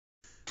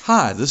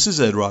Hi, this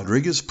is Ed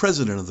Rodriguez,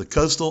 President of the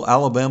Coastal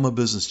Alabama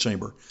Business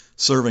Chamber,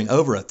 serving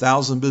over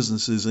 1,000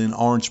 businesses in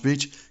Orange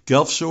Beach,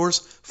 Gulf Shores,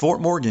 Fort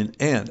Morgan,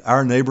 and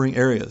our neighboring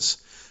areas.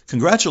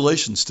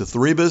 Congratulations to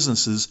 3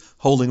 businesses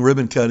holding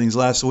ribbon cuttings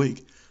last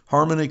week: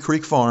 Harmony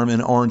Creek Farm in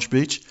Orange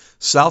Beach,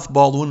 South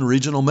Baldwin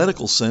Regional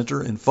Medical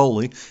Center in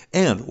Foley,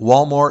 and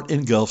Walmart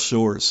in Gulf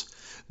Shores.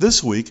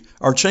 This week,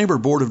 our Chamber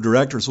Board of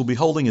Directors will be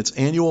holding its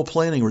annual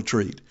planning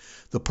retreat.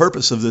 The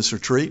purpose of this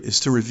retreat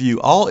is to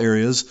review all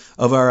areas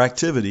of our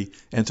activity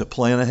and to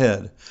plan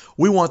ahead.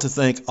 We want to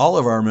thank all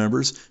of our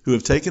members who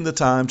have taken the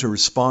time to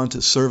respond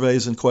to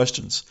surveys and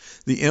questions.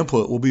 The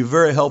input will be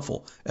very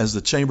helpful as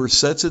the Chamber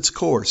sets its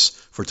course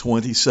for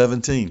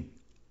 2017.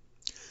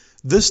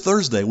 This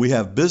Thursday, we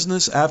have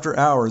Business After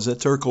Hours at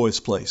Turquoise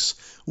Place.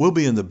 We'll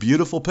be in the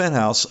beautiful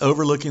penthouse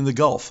overlooking the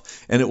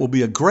Gulf, and it will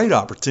be a great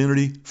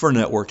opportunity for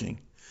networking.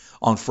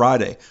 On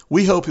Friday,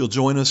 we hope you'll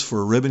join us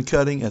for a ribbon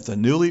cutting at the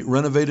newly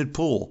renovated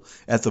pool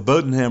at the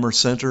Bodenhammer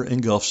Center in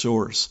Gulf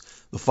Shores.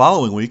 The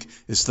following week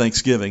is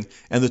Thanksgiving,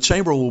 and the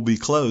Chamber will be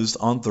closed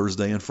on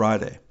Thursday and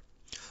Friday.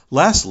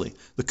 Lastly,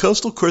 the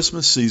coastal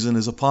Christmas season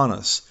is upon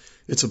us.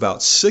 It's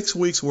about 6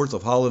 weeks worth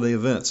of holiday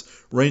events,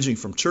 ranging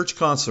from church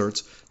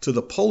concerts to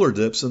the polar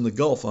dips in the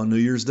Gulf on New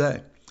Year's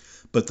Day.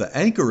 But the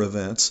anchor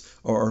events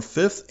are our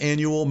 5th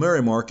annual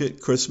Merry Market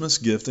Christmas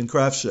Gift and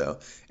Craft Show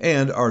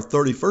and our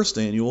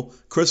 31st annual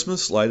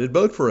Christmas Lighted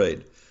Boat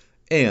Parade.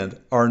 And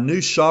our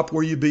new Shop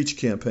Where You Beach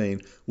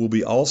campaign will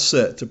be all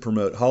set to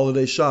promote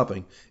holiday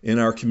shopping in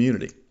our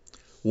community.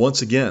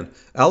 Once again,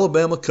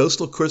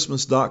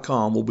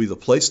 AlabamaCoastalChristmas.com will be the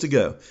place to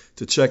go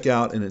to check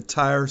out an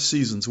entire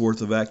season's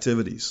worth of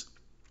activities.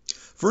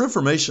 For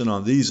information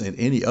on these and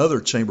any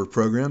other Chamber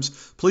programs,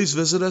 please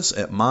visit us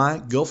at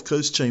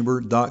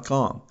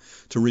mygulfcoastchamber.com.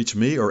 To reach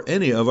me or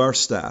any of our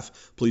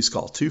staff, please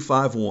call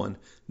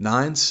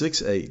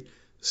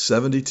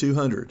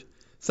 251-968-7200.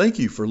 Thank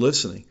you for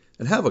listening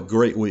and have a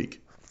great week.